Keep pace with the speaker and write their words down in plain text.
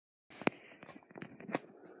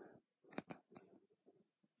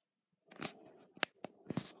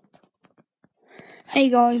Hey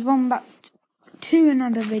guys, welcome back to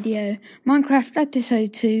another video, Minecraft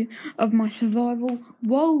episode 2 of my survival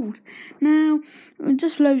world. Now, I'm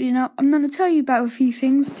just loading up. I'm going to tell you about a few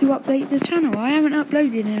things to update the channel. I haven't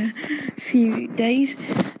uploaded in a few days,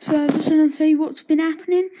 so I'm just going to say what's been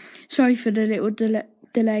happening. Sorry for the little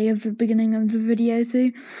delay of the beginning of the video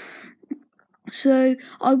too. So,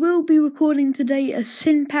 I will be recording today a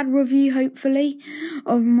SynPad review, hopefully,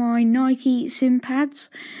 of my Nike SynPads.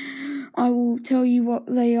 I will tell you what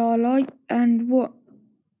they are like and what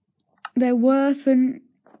they're worth and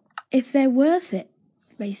if they're worth it,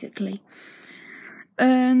 basically.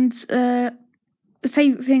 And the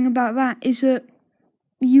favourite thing about that is that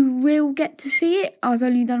you will get to see it. I've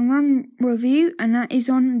only done one review, and that is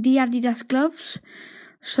on the Adidas gloves.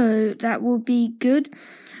 So that will be good.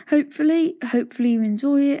 Hopefully you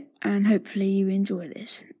enjoy it, and hopefully you enjoy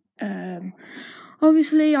this.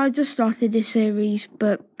 Obviously, I just started this series,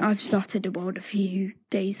 but I've started the world a few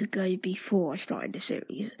days ago before I started the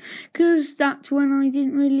series, because that's when I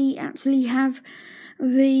didn't really actually have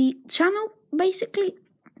the channel, basically.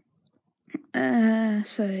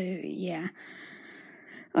 So yeah,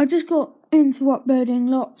 I just got into uploading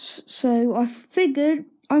lots, so I figured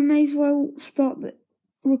I may as well start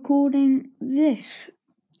recording this,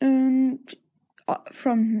 and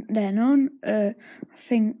from then on, I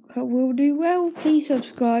think I will do well. Please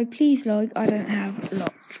subscribe, please like. I don't have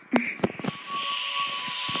lots.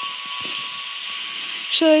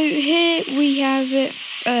 So here we have it,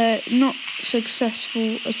 not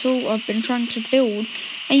successful at all. I've been trying to build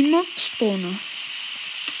a mob spawner,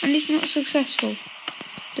 and it's not successful.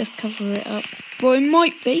 Just cover it up. Well, it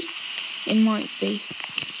might be. It might be.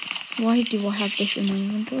 Why do I have this in my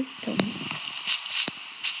inventory? Tell me.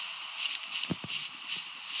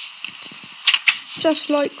 Just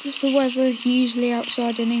like the weather, usually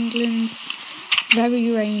outside in England,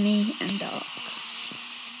 very rainy and dark.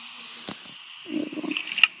 Move on.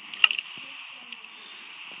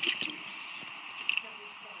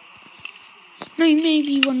 Now you may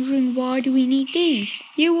be wondering, why do we need these?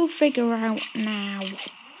 You will figure out now.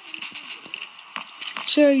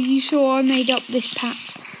 So you saw I made up this pack,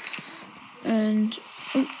 and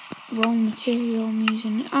wrong material I'm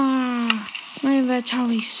using. My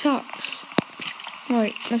inventory sucks.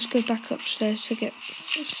 Right, let's go back upstairs to get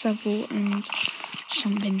a shovel and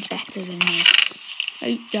something better than this.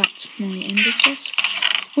 Oh, that's my ender chest.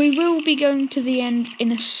 We will be going to the end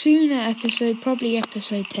in a sooner episode, probably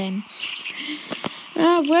episode 10.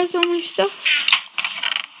 Where's all my stuff?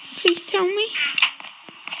 Please tell me.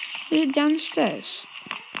 Is it downstairs?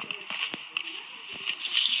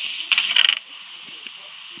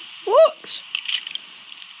 What?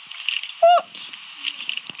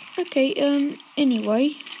 Okay,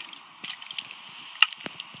 anyway.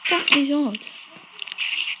 That is odd.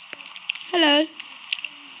 Hello.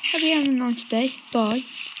 Hope you have a nice day. Bye.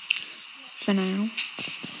 For now.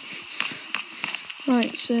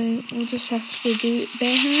 Right, so we'll just have to do it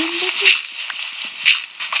bare hand, I guess.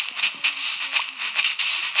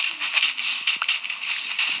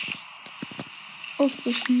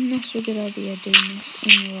 It's not a good idea doing this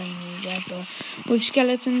in rainy weather with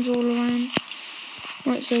skeletons all around.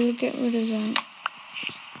 Right, so we'll get rid of that.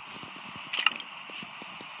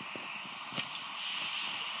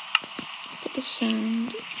 Put the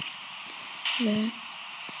sand there.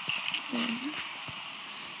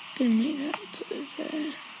 Gonna make that, put it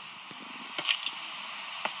there.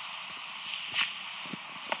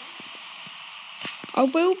 I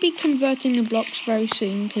will be converting the blocks very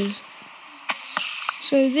soon, because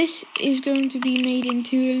so this is going to be made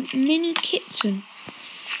into a mini kitchen.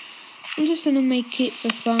 I'm just going to make it for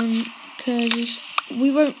fun, because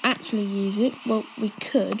we won't actually use it. Well, we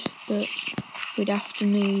could, but we'd have to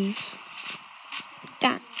move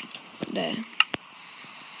that there.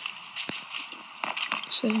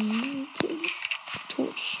 So, put the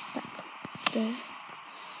torch back there.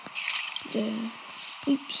 There.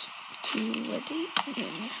 Oops. Too ready.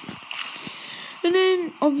 And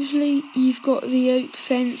then, obviously, you've got the oak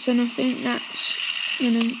fence, and I think that's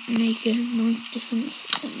gonna make a nice difference.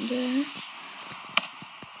 And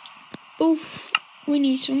oof, we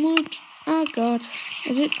need some wood. Oh god,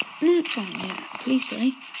 is it night time yet? Please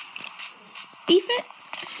say. Ethan?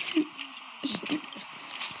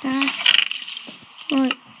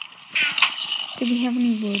 Right. Do we have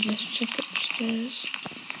any wood? Let's check upstairs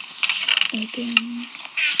again.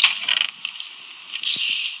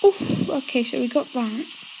 Oof, okay, so we got that,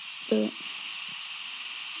 but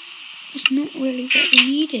it's not really what we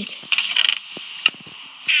needed.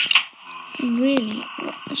 Really.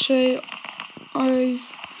 So,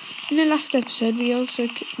 in the last episode, we also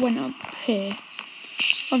went up here.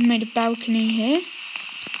 I've made a balcony here.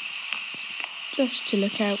 just to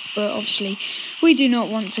look out, but obviously we do not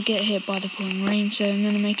want to get hit by the pouring rain, so I'm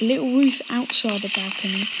going to make a little roof outside the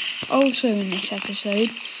balcony, also in this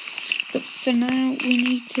episode. But for now, we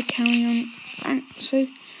need to carry on. And so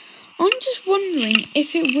I'm just wondering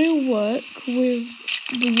if it will work with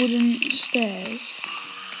the wooden stairs.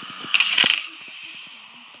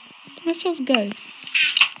 Let's have a go,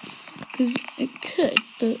 because it could,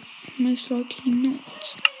 but most likely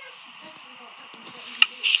not.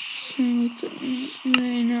 So we put that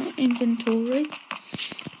in our inventory.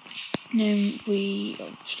 Then we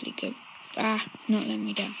obviously go. Not let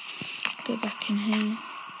me down. Go back in here.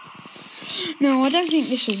 No, I don't think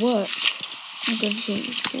this will work. I'm going to take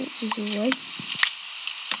the torches away.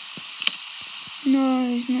 No,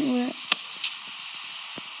 it's not worked.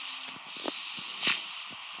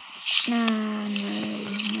 Nah, no.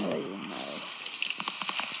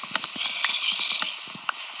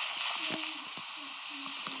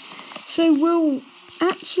 So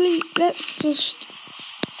let's just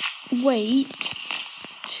wait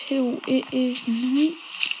till it is night.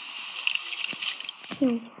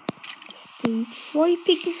 Kill this dude. Why are you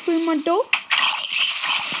peeking through my door?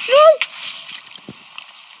 No!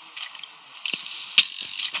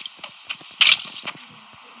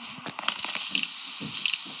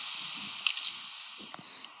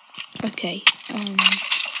 Okay,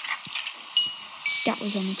 that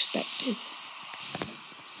was unexpected.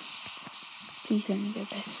 Please let me go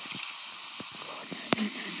bed. God, no.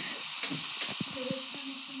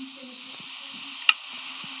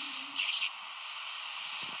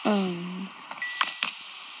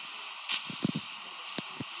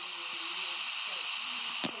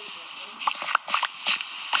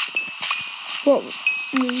 What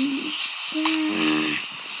was...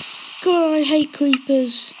 God, I hate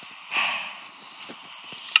creepers.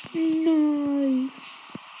 No.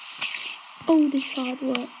 All this hard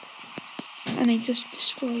work. And they just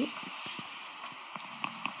destroy it.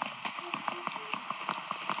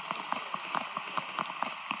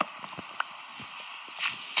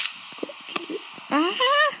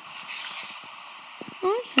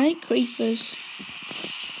 I hate creepers.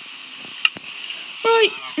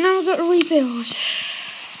 Right, now I've got to rebuild.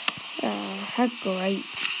 How great.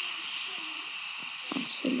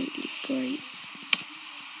 Absolutely great.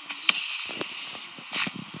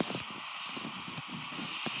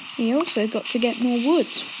 We also got to get more wood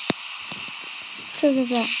because of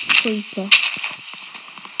that creeper.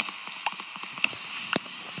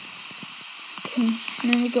 Okay,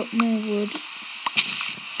 now we've got more wood.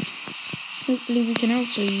 Hopefully we can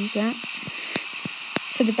also use that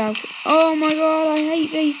for the balcony. Oh my god, I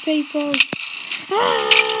hate these people.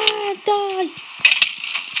 Die!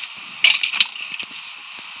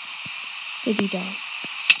 Did he die?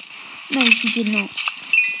 No, he did not.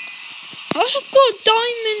 I've got a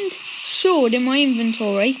diamond sword in my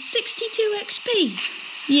inventory. 62 XP.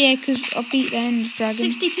 Yeah, because I beat the Ender Dragon.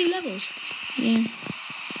 62 levels. Yeah.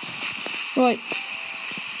 Right.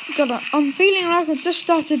 I'm feeling like I've just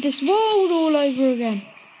started this world all over again.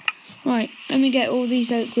 Right, let me get all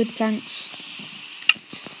these oak wood planks.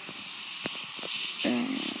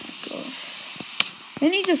 Oh, God.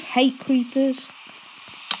 Don't you just hate creepers?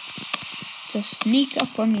 Just sneak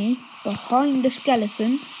up on you behind the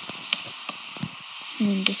skeleton and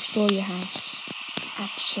then destroy your house.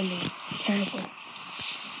 Absolutely terrible.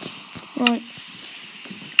 Right.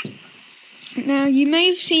 Now, you may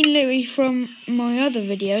have seen Louis from my other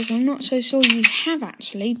videos. I'm not so sure you have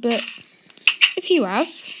actually, but if you have,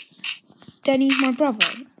 then he's my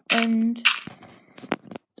brother. And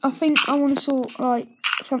I think I want to sort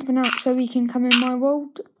something out so he can come in my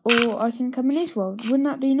world or I can come in his world. Wouldn't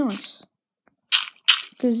that be nice?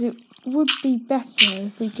 Because it would be better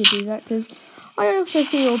if we could do that, because I also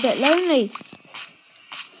feel a bit lonely.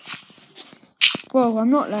 Well, I'm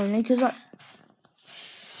not lonely because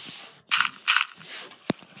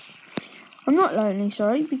I'm not lonely,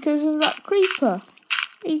 sorry, because of that creeper.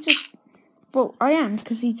 Well, I am,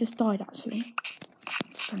 because he just died, actually.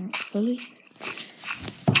 Thankfully.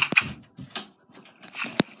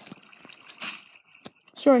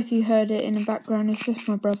 Sorry if you heard it in the background, it's just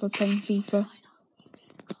my brother playing FIFA.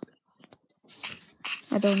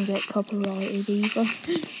 I don't want to get copyrighted either.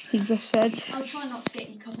 He just said. I'll try not to get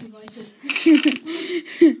you copyrighted.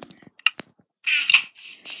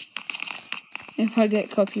 If I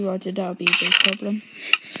get copyrighted, that'll be a big problem.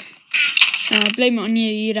 I blame it on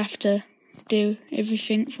you. You'd have to do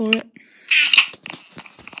everything for it.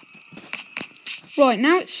 Right,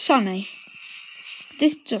 now it's sunny.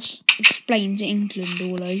 This just explains England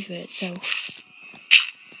all over itself.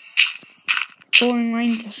 Pouring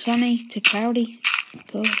rain to sunny to cloudy.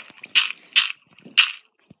 God.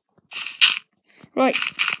 Right,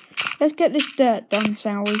 let's get this dirt done,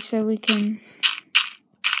 shall we, so we can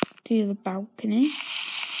do the balcony.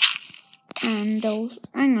 And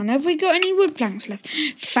hang on, have we got any wood planks left?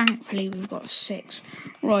 Thankfully, we've got 6.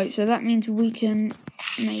 Right, so that means we can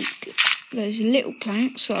make those little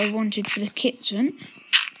planks that I wanted for the kitchen.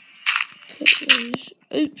 Put those.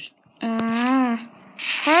 Oops. How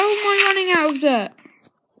am I running out of dirt?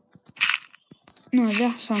 No,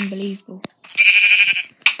 that's unbelievable.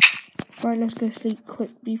 Right, let's go sleep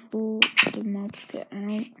quick before the mobs get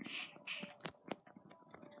out.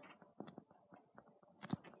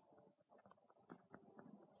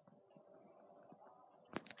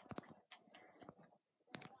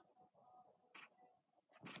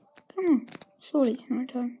 Come on, surely it's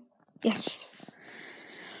night time. Yes.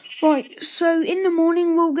 Right, so in the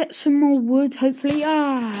morning we'll get some more wood, hopefully.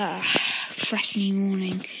 Fresh new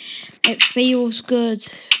morning. It feels good.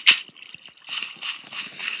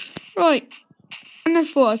 Right, and I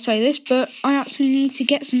thought I'd say this, but I actually need to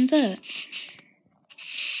get some dirt.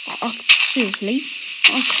 Seriously,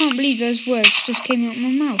 I can't believe those words just came out of my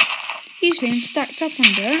mouth. Usually I'm stacked up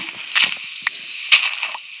on dirt.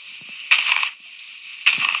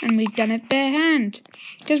 And we've done it bare hand,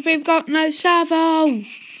 because we've got no servo. Oh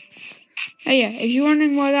yeah, if you're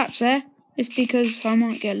wondering why that's there, it's because I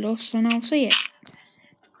might get lost and I'll see it.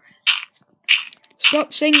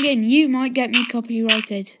 Stop singing, you might get me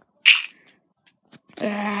copyrighted.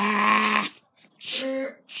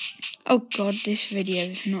 Oh god, this video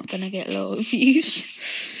is not going to get a lot of views.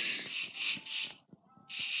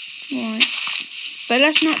 Right, but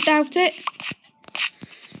let's not doubt it.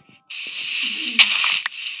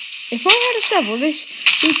 If I had a shovel, this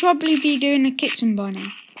would probably be doing a kitchen by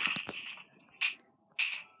now.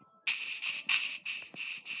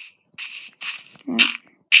 Right.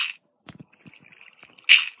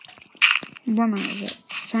 Run out of it.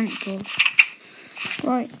 Thank God.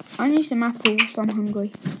 Right, I need some apples, I'm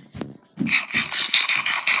hungry.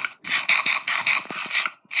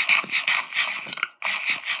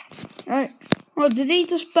 Oh, did he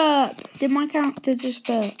just burp? Did my character just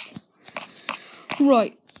burp?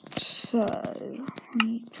 Right, so I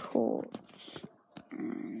need torch.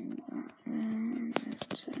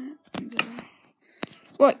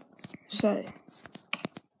 Right, so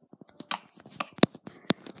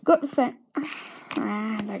got the fence.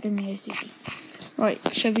 That gave me OCD. Right,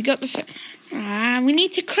 so we got the fence. We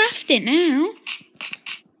need to craft it now.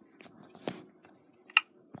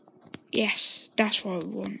 Yes, that's what I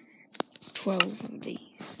want. 12 of these.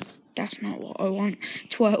 That's not what I want.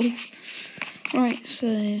 12. Right,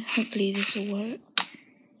 so hopefully this will work.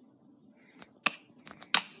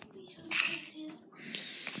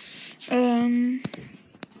 Kind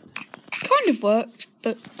of worked,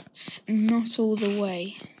 but not all the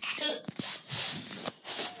way.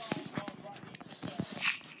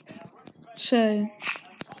 So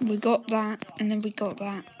we got that, and then we got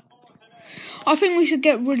that. I think we should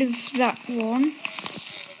get rid of that one.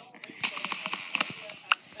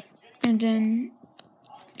 And then,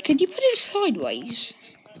 could you put it sideways?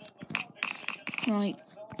 Right.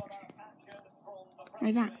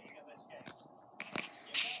 Like that.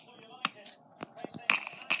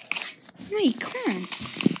 No, you can't.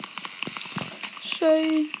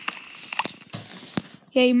 So,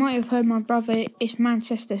 yeah, you might have heard my brother, it's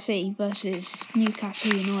Manchester City versus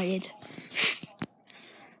Newcastle United.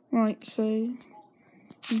 Right, so,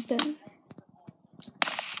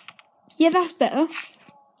 yeah, that's better.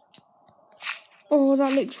 Oh,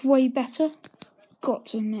 that looks way better. Got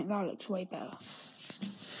to admit, that looks way better.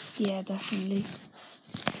 Yeah, definitely.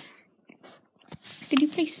 Could you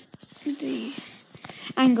please the...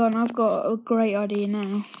 Hang on, I've got a great idea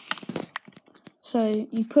now. So,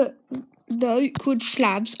 you put the oak wood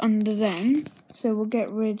slabs under them. So, we'll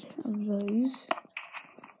get rid of those.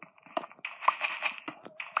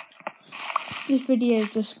 This video is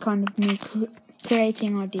just kind of me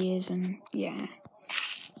creating ideas and, yeah.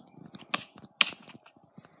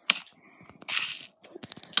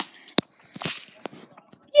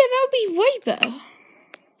 Yeah, that would be way better.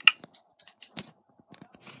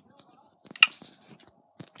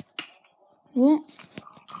 What?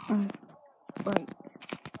 Oh, right.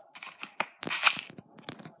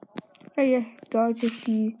 Oh yeah, guys, if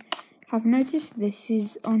you have noticed, this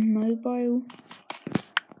is on mobile.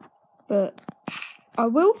 But I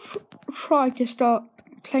will try to start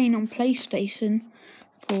playing on PlayStation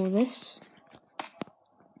for this.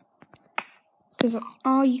 Because,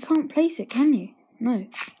 you can't place it, can you? No.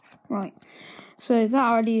 Right. So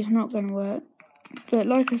that idea is not going to work. But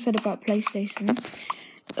like I said about PlayStation,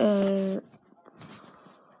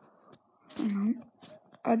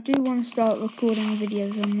 I do want to start recording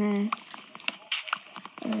videos on there.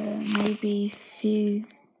 maybe a few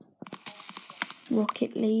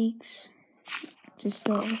Rocket Leagues to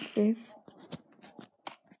start off with.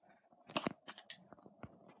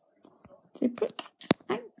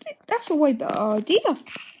 That's a way better idea.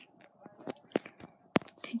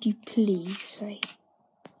 Could you please say?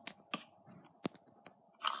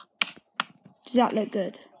 Does that look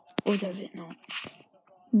good? Or does it not?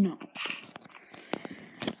 No.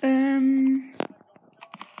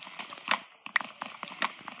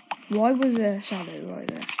 Why was there a shadow right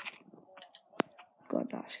there? God,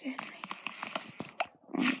 that scared me.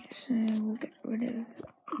 Right, so we'll get rid of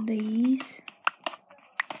these.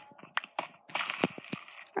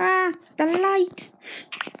 Ah, the light!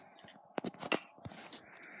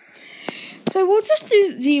 So we'll just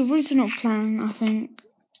do the original plan, I think.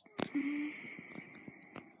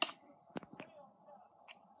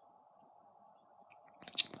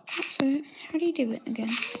 So, how do you do it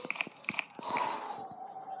again?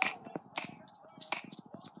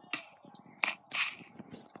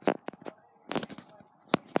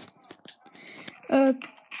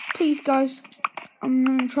 Please guys, I'm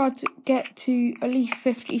going to try to get to at least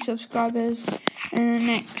 50 subscribers in the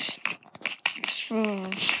next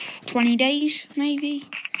 20 days, maybe.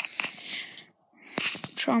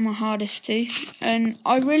 Try my hardest to. And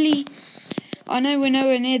I know we're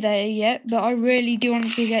nowhere near there yet, but I really do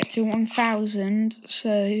want to get to 1,000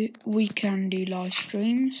 so we can do live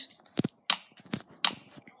streams.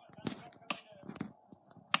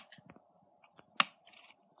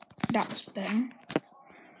 That's better.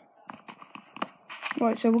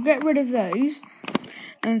 Right, so we'll get rid of those,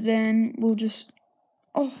 and then we'll just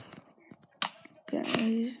get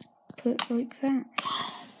those put like that.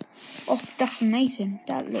 That's amazing.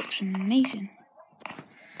 That looks amazing.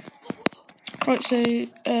 Right, so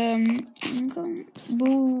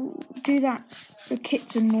we'll do that. The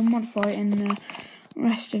kitchen we'll modify it in the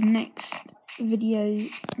rest of next video.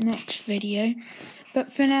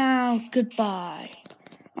 But for now, goodbye.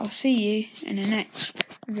 I'll see you in the next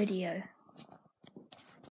video.